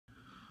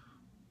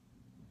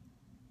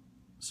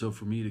So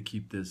for me to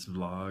keep this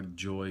vlog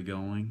joy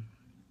going,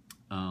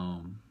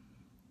 I'm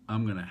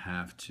gonna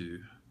have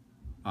to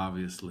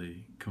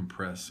obviously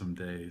compress some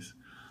days.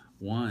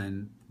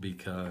 One,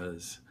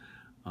 because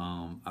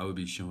I would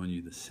be showing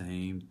you the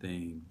same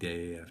thing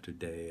day after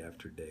day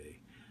after day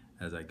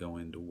as I go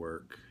into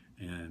work,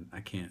 and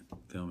I can't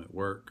film at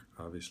work,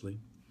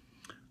 obviously.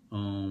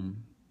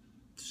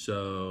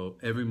 So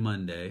every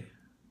Monday,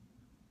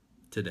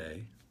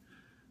 today,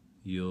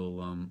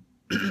 you'll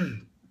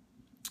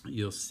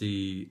you'll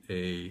see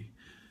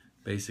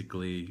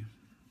basically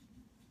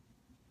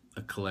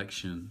a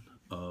collection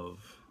of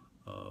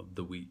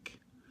the week.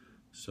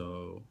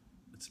 So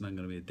it's not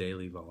going to be a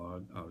daily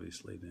vlog,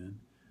 obviously. Then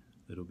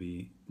it'll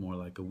be more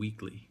like a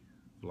weekly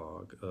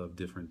vlog of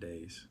different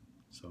days.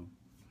 So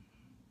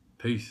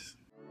peace.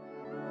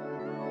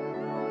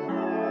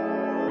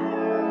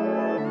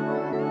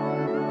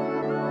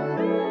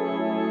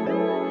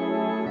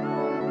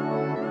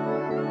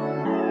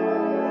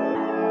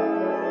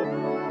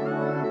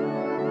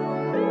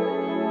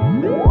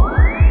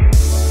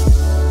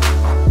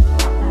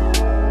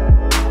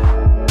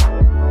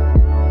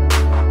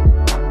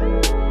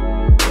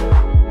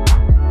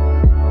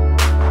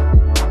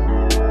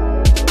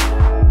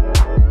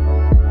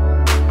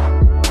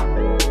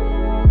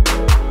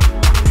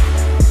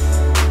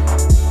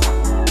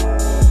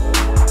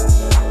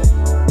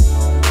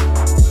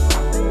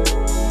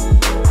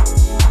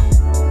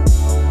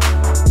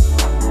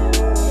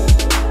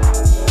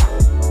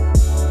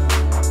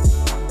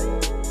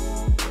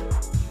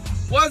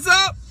 What's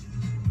up?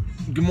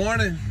 Good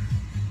morning.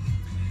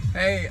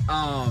 Hey,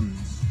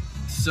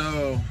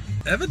 so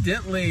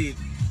evidently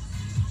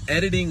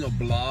editing a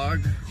blog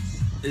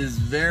is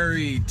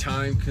very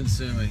time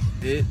consuming.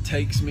 It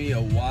takes me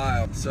a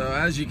while. So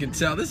as you can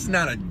tell, this is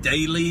not a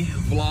daily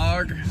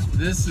vlog.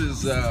 This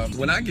is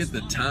when I get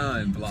the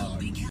time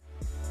vlog.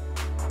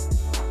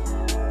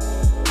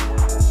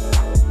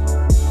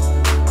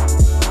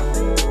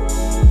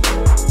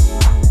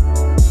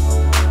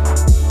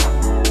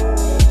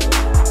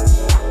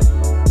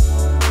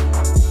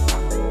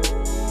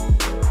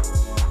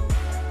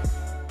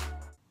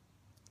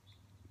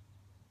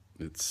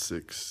 It's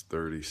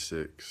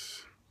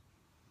 6:36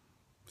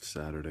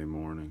 Saturday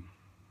morning.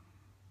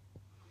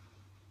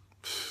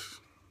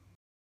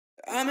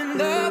 I'm in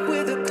love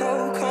with a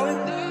cold.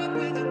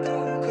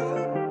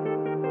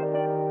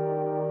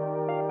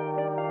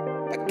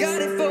 I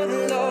got it for the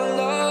Lord.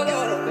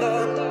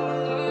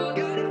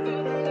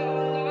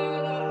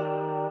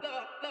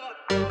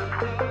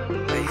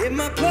 I hit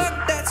my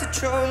plug, that's a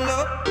trollo.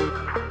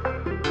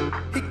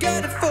 He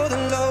got it for the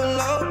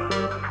low.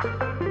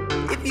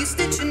 If you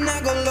stitching,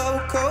 I go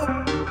loco.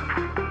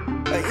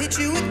 I hit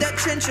you with that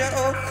trencher,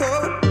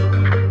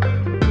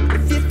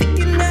 If you're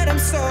thinking that I'm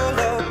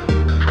solo,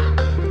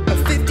 a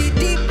 50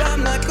 deep,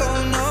 I'm like,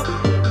 oh no.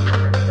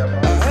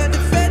 I heard the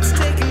feds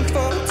taking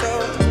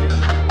photos.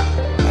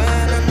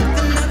 And I'm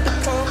nothing at the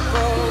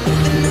popo,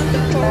 nothing at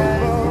the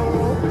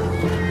popo.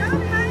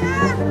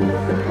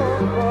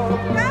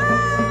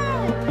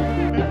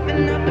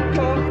 Nothing at the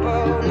popo,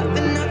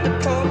 nothing at the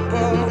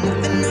popo,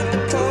 nothing at the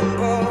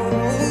popo.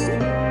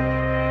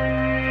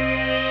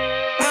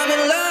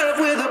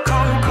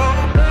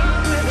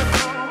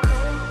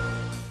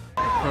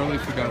 Carly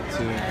forgot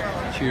to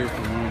cheer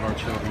for one of our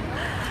children.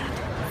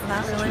 It's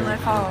not really my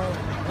fault.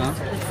 Huh?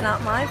 It's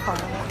not my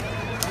fault.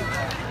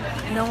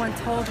 No one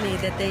told me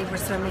that they were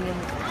swimming in.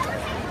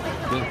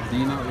 Do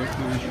you not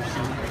recognize your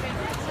son?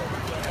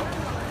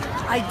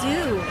 I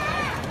do,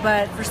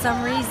 but for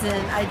some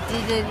reason I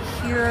didn't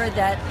hear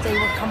that they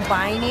were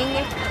combining.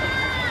 Did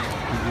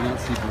you not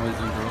see boys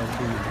and girls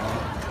being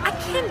involved? I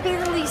can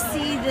barely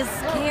see this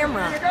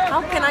camera.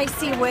 How can I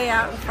see way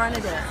out in front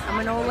of this? I'm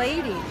an old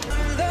lady.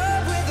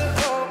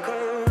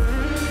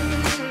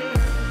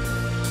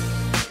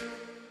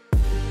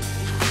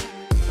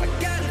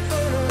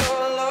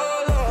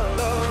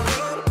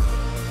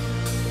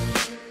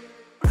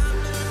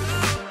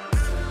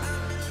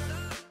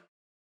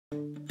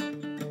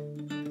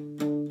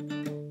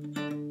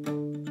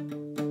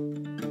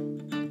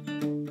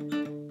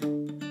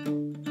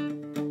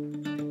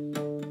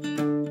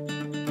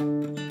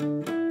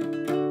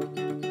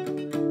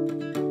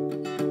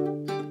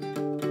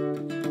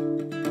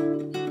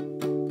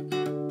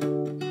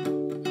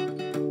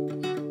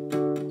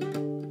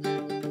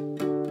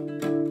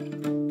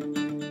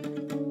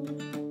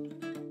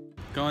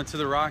 Going to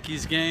the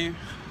Rockies game.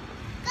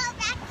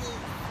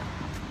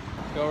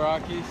 Go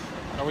Rockies!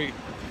 Go Rockies.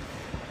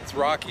 It's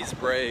Rockies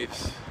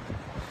Braves.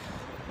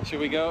 Should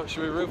we go?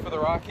 Should we root for the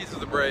Rockies or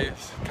the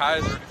Braves?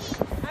 Kai's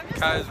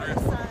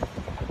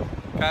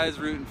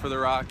rooting for the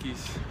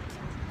Rockies.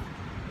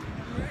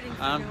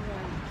 I'm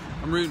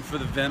rooting for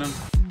the Venom.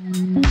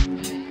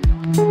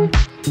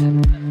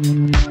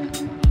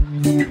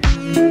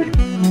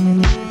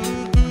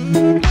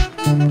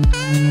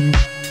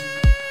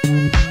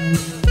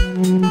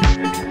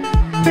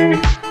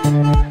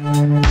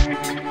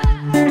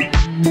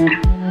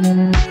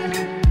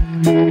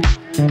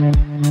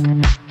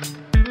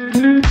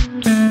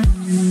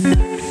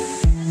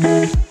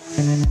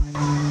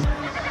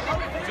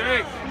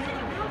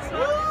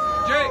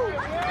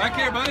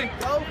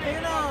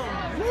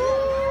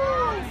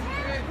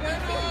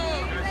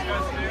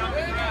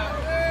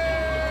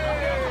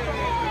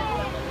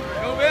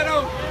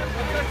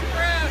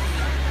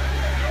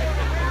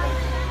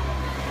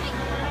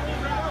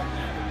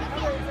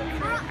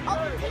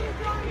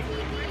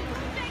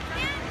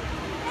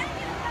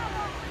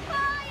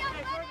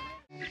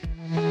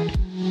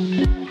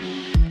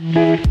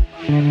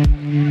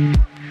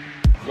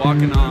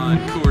 Walking on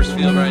Coors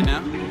Field right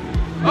now.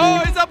 Oh,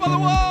 he's up on the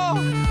wall!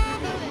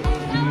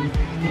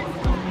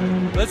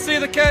 Let's see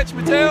the catch,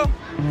 Mateo.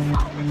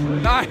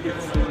 Nice. Here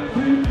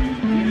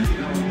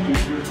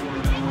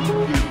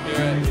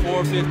at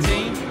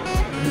 4:15.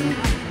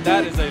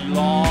 That is a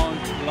long,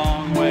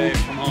 long way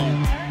from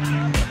home.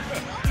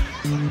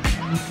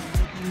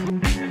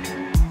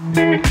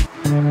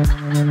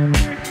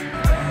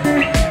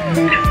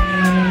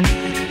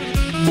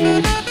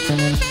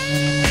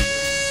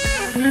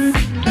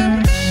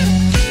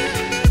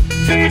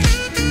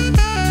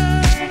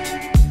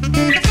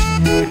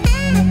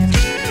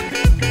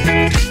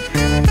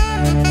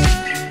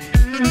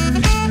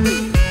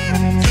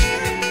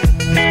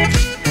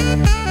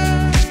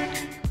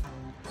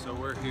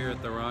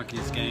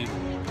 Game.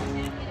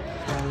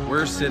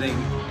 We're sitting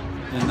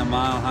in the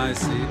mile high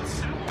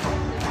seats.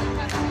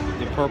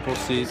 The purple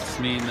seats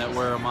mean that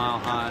we're a mile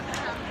high.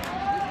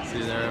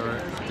 See,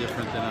 they're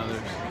different than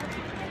others.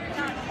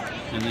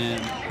 And then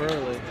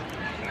Pearly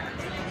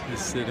is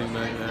sitting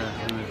back there.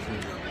 Let me see.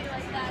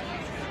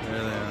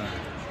 There they are.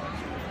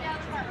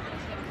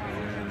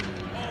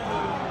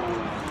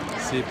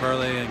 See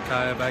Pearly and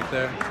Kaya back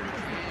there?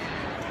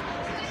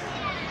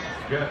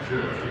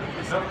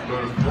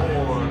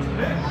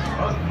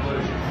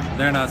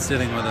 They're not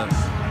sitting with us.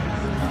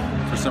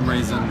 For some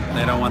reason,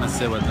 they don't want to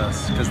sit with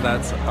us because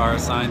that's our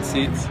assigned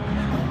seats.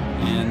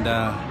 And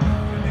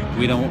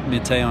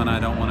Mateo and I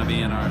don't want to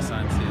be in our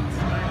assigned seats.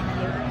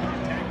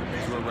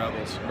 We're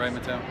rebels. Right,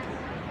 Mateo?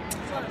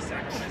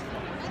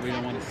 We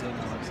don't want to sit in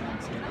our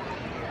assigned seat.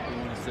 We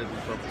want to sit in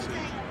the purple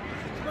seats.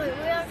 Wait,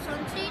 we have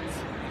some seats?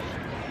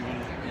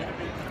 Yeah.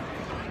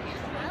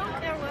 I don't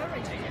care where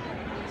we sit.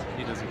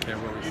 He doesn't care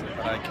where we sit,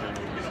 but I care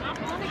where we sit.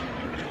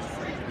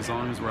 As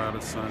long as we're out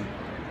of sun.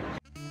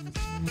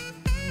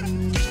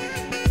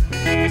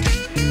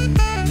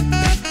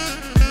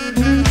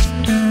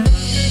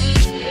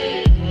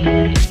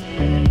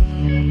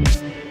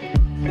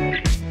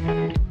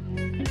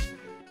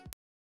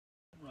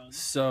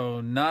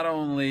 So not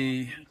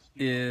only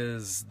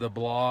is the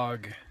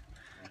blog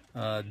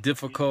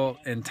difficult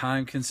and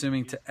time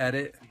consuming to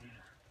edit,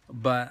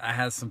 but I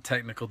had some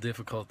technical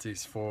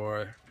difficulties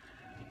for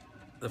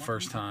the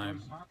first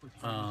time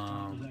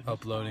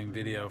uploading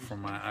video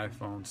from my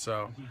iPhone,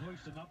 so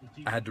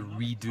I had to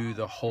redo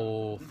the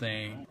whole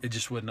thing. It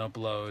just wouldn't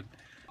upload.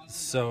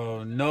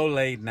 So no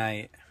late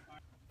night.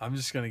 I'm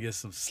just gonna get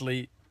some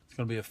sleep. It's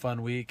gonna be a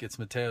fun week. It's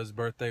Mateo's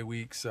birthday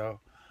week,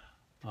 so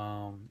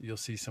you'll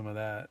see some of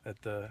that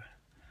at the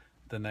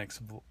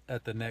next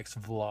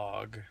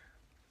vlog.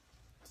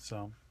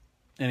 So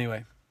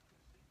anyway,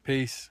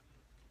 peace.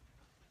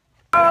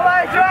 Go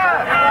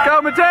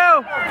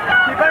Mateo!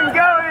 Keep on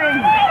going!